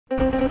I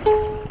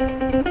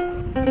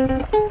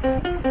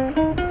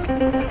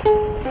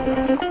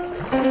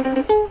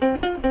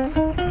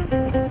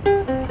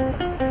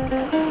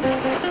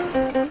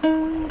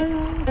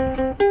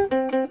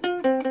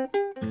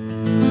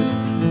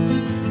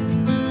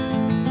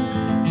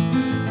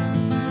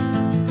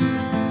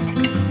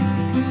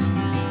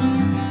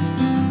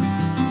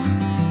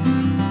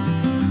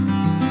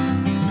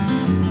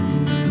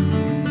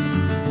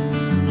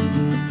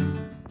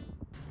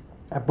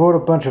bought a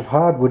bunch of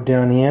hardwood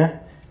down here,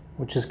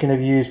 which is going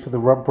to be used for the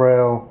rub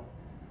rail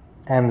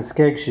and the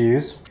skeg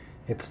shoes.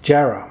 It's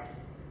Jarrah.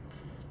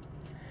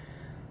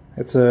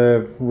 It's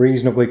a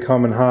reasonably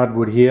common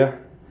hardwood here,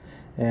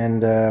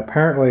 and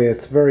apparently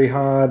it's very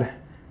hard,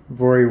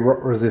 very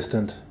rot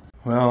resistant.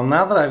 Well,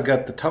 now that I've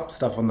got the top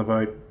stuff on the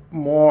boat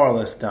more or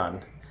less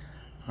done,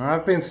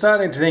 I've been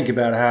starting to think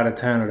about how to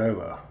turn it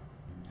over.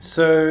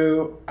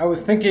 So I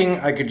was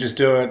thinking I could just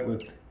do it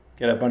with,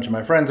 get a bunch of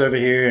my friends over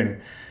here and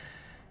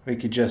we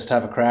could just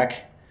have a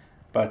crack,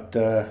 but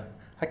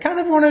I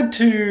kind of wanted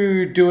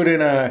to do it in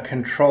a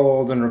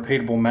controlled and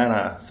repeatable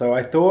manner, so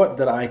I thought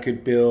that I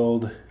could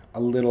build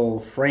a little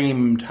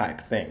frame type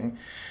thing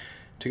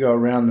to go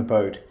around the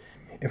boat.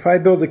 If I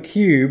build a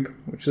cube,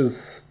 which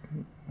is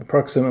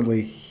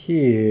approximately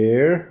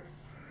here,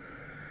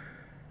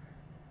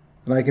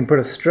 and I can put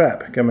a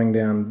strap coming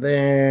down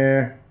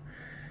there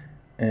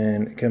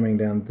and coming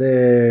down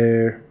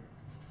there,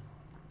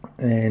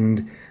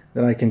 and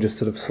then I can just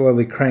sort of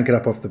slowly crank it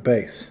up off the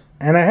base.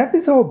 And I have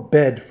this old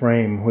bed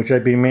frame which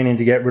I've been meaning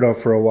to get rid of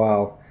for a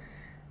while,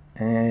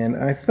 and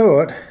I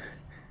thought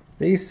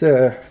these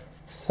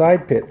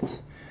side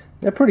pits,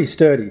 they're pretty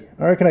sturdy.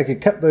 I reckon I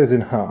could cut those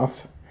in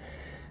half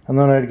and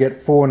then I'd get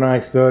 4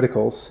 nice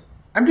verticals.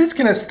 I'm just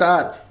gonna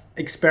start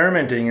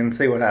experimenting and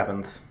see what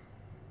happens.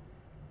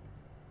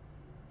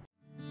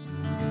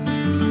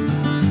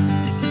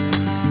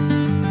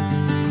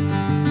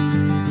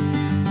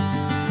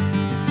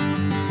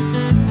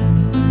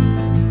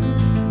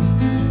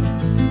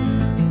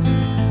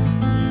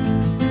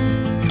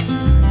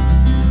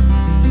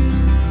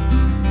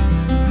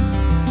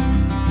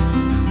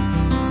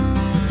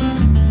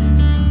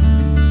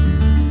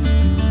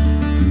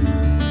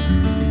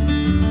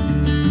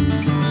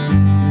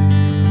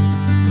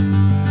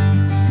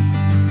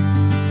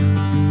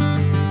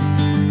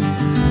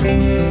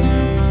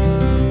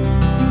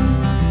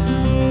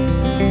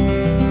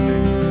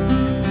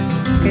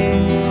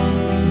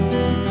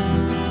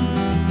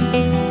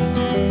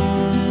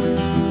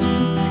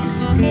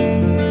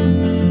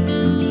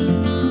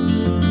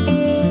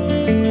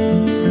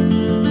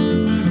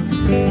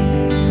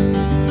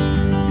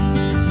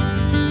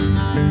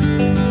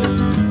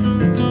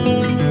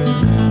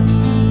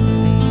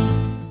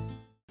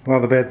 Well,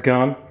 the bed's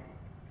gone,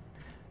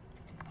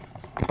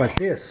 but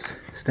this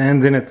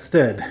stands in its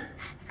stead.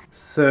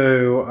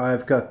 So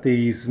I've got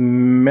these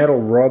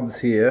metal rods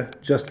here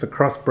just for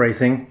cross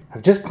bracing.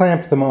 I've just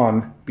clamped them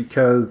on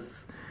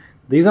because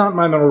these aren't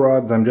my metal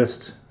rods, I'm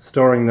just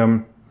storing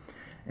them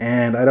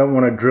and I don't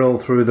want to drill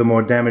through them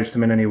or damage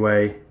them in any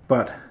way,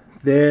 but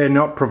they're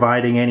not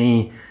providing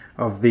any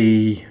of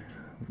the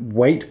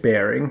weight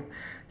bearing,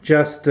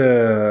 just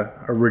a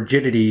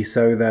rigidity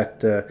so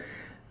that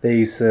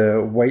these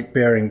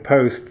weight-bearing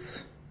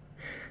posts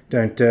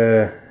don't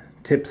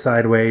tip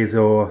sideways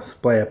or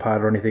splay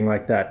apart or anything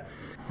like that.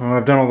 Well,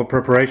 I've done all the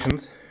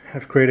preparations.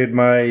 I've created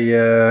my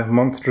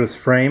monstrous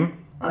frame.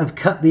 I've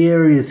cut the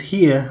areas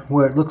here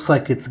where it looks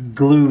like it's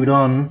glued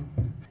on,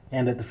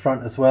 and at the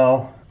front as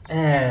well.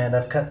 And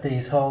I've cut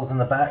these holes in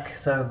the back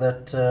so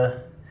that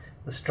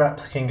the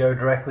straps can go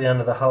directly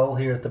under the hull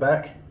here at the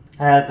back.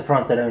 And at the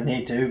front they don't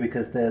need to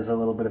because there's a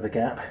little bit of a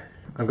gap.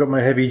 I've got my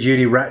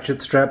heavy-duty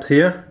ratchet straps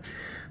here.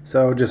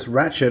 So I'll just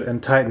ratchet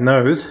and tighten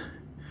those,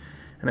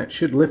 and it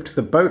should lift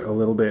the boat a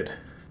little bit.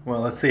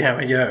 Well, let's see how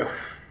we go.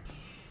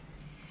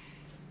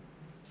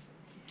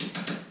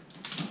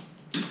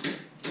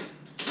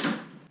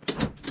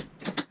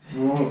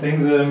 Oh,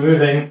 things are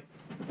moving.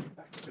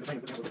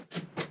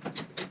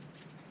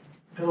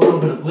 Got a little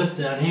bit of lift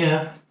down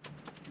here.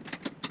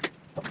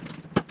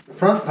 The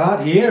front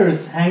part here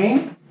is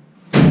hanging.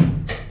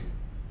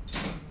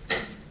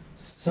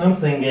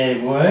 Something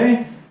gave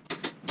way.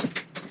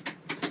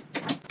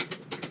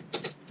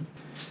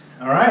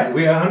 Alright,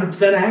 we are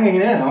 100% hanging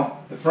now.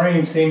 The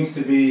frame seems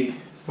to be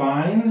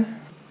fine.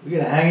 We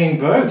got a hanging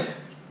boat.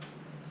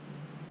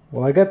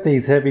 Well, I got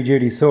these heavy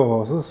duty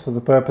sawhorses for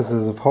the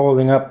purposes of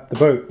holding up the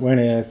boat when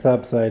it's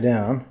upside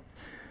down.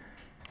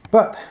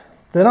 But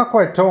they're not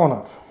quite tall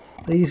enough.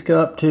 These go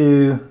up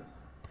to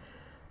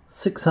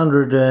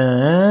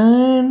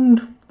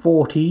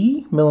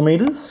 640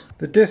 millimeters.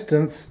 The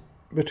distance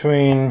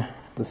between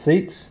the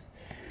seats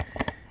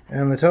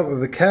and the top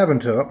of the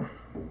cabin top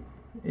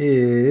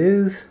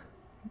is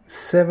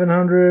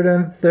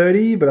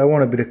 730, but I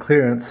want a bit of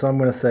clearance, so I'm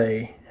going to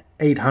say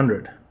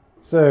 800.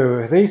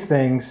 So these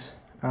things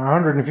are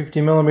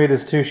 150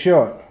 millimeters too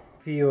short.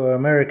 For you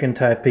American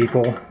type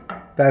people,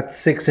 that's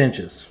 6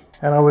 inches.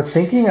 And I was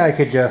thinking I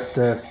could just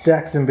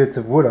stack some bits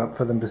of wood up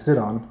for them to sit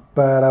on.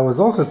 But I was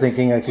also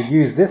thinking I could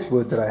use this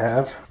wood that I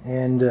have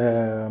and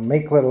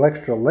make little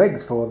extra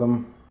legs for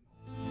them.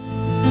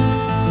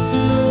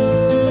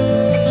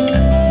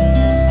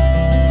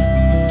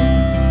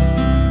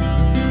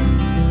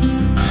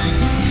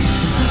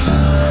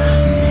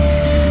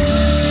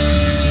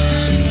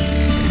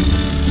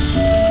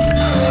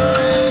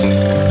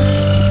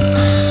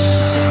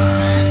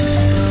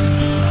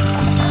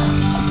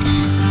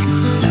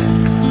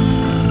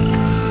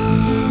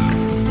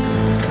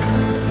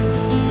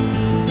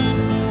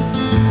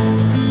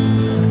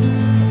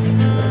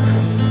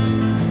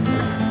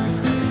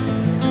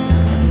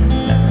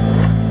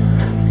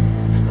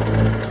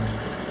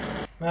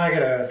 Now I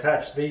gotta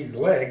attach these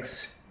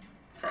legs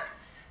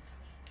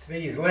to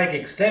these leg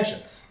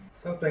extensions.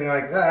 Something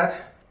like that.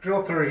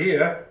 Drill through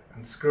here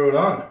and screw it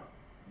on.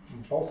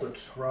 Bolt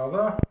it,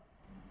 rather.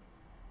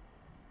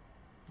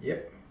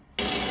 Yep.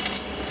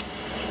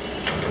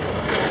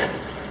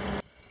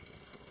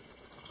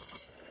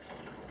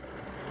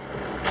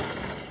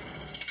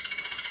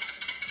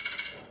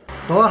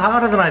 It's a lot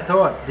harder than I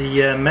thought,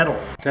 the metal.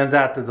 Turns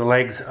out that the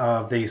legs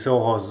of the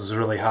sawhorse is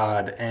really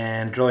hard,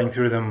 and drilling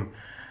through them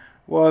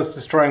was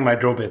destroying my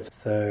drill bits.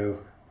 So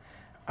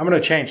I'm going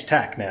to change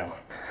tack now.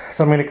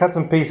 So I'm going to cut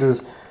some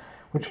pieces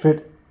which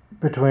fit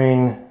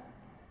between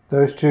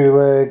those two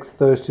legs,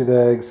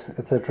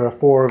 etc.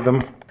 4 of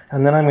them.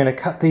 And then I'm going to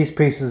cut these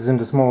pieces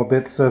into smaller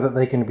bits so that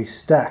they can be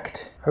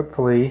stacked.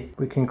 Hopefully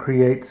we can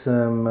create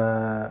some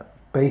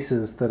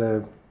bases that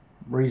are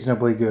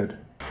reasonably good.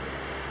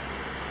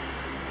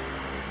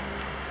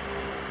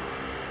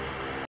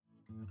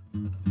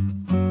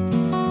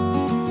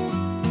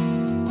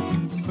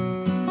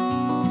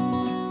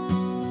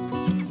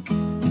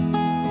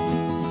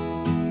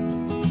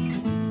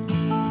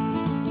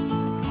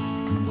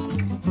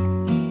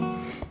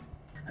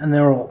 And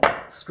they're all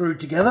screwed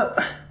together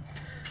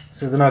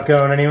so they're not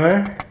going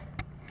anywhere.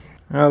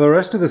 Now the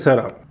rest of the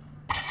setup,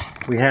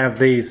 we have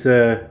these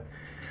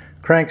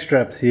crank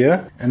straps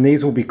here, and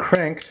these will be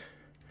cranked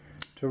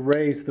to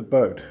raise the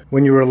boat.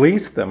 When you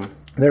release them,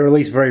 they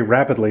release very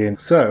rapidly, and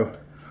so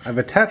I've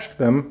attached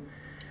them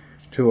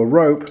to a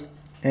rope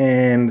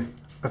and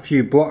a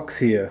few blocks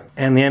here,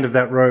 and the end of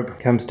that rope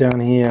comes down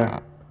here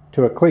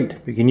to a cleat.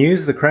 We can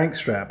use the crank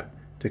strap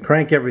to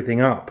crank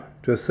everything up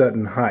to a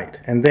certain height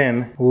and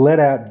then let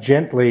out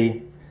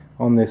gently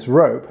on this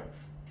rope,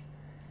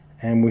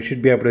 and we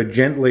should be able to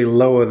gently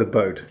lower the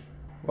boat.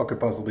 What could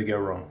possibly go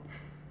wrong?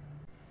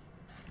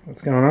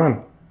 What's going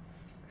on?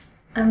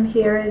 I'm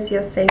here as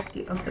your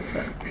safety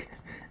officer.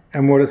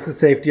 And what does the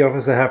safety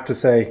officer have to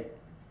say?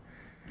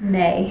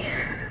 Nay.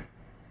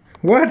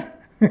 What?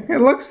 It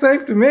looks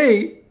safe to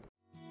me.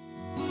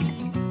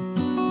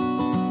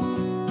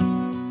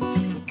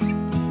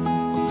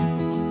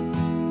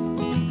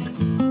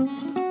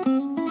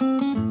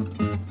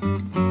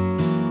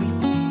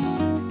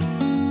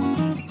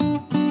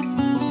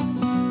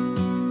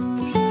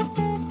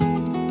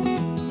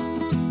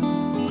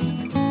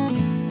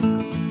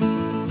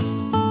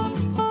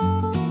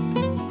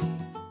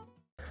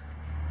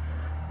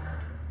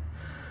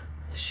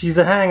 She's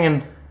a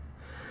hanging.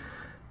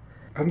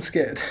 I'm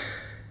scared.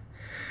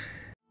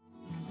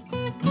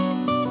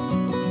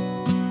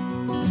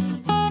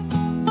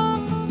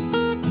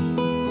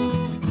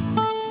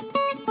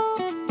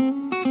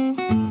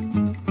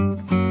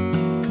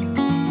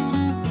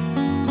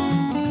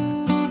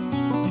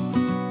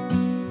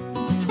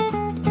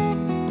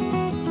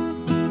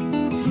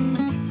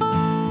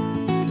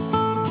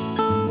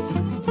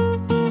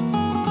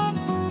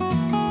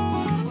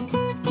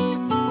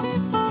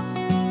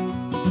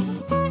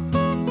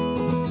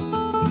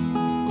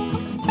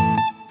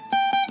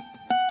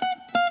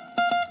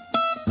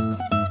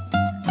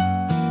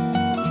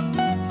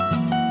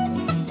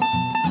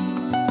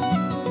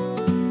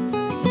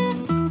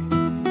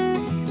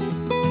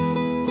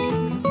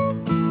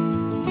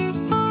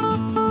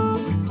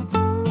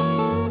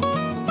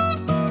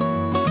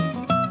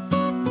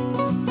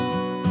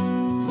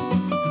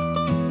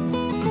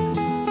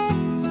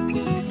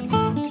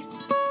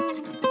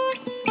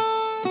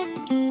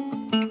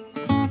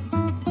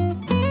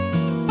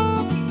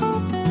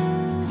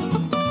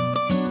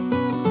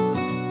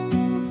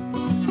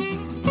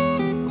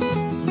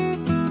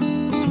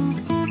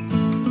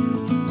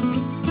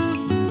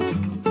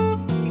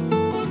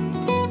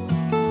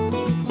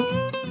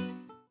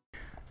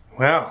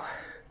 Well,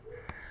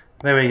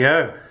 there we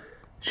go.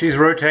 She's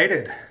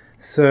rotated.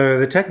 So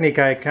the technique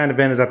I kind of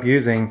ended up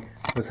using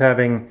was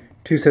having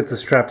 2 sets of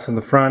straps on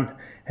the front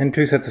and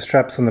 2 sets of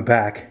straps on the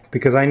back,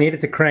 because I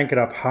needed to crank it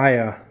up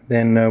higher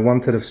than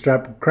one set of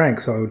strap would crank.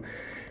 So I would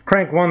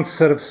crank one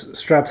set of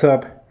straps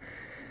up,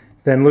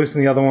 then loosen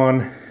the other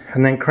one,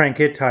 and then crank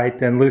it tight,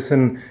 then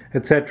loosen,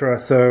 etc.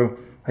 So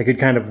I could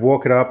kind of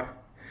walk it up.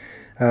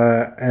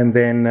 And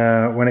then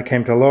when it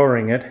came to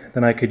lowering it,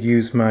 then I could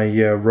use my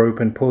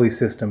rope and pulley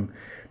system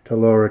to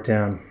lower it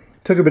down.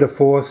 Took a bit of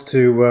force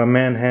to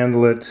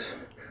manhandle it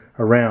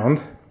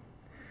around,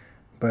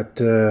 but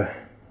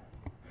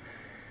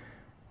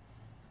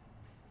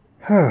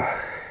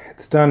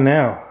It's done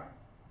now.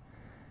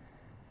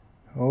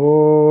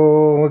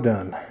 All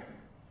done.